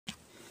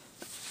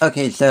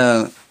Okay,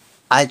 so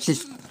I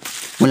just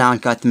went out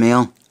and got the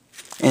mail,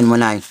 and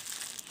when I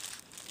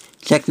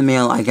checked the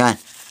mail, I got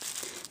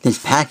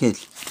this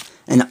package.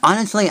 And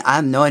honestly, I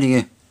have no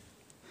idea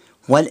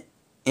what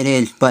it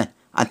is, but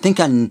I think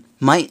I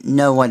might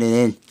know what it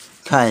is,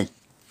 because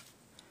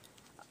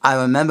I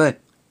remember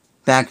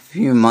back a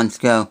few months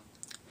ago,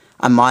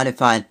 I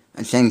modified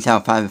a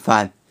Singtel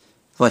 505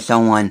 for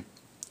someone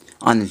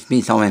on the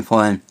Speed Solving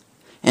forum,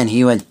 and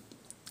he was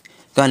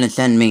gonna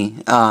send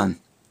me an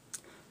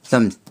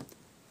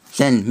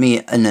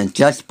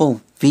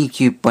adjustable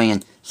VQ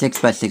brand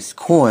 6x6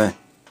 core,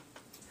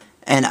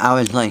 and I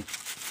was like,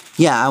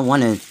 yeah, I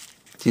wanted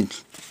to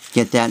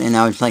get that, and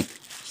I was like,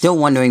 still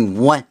wondering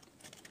what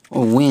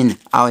or when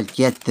I would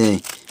get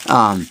the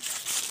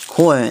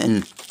core,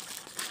 and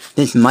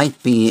this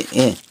might be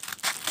it.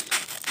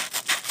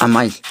 I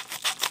might,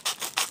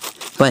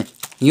 but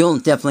you'll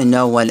definitely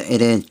know what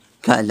it is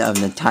because of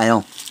the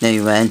title that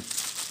you read.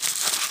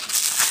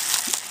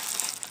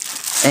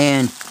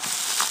 And,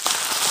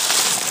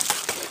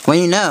 well,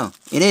 you know,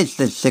 it is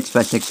the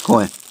 6x6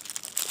 core.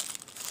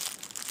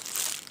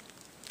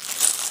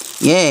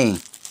 Yay!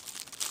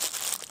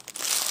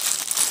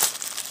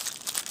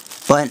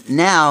 But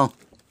now,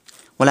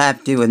 what I have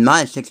to do with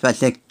my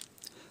 6x6,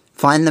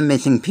 find the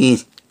missing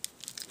piece,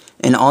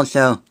 and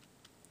also,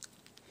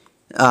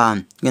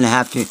 gonna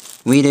have to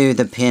redo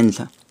the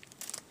pins,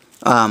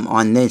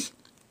 on this,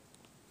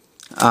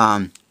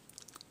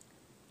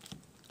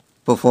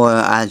 before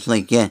I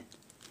actually get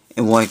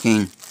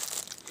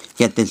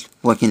this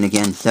working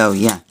again. So,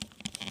 yeah.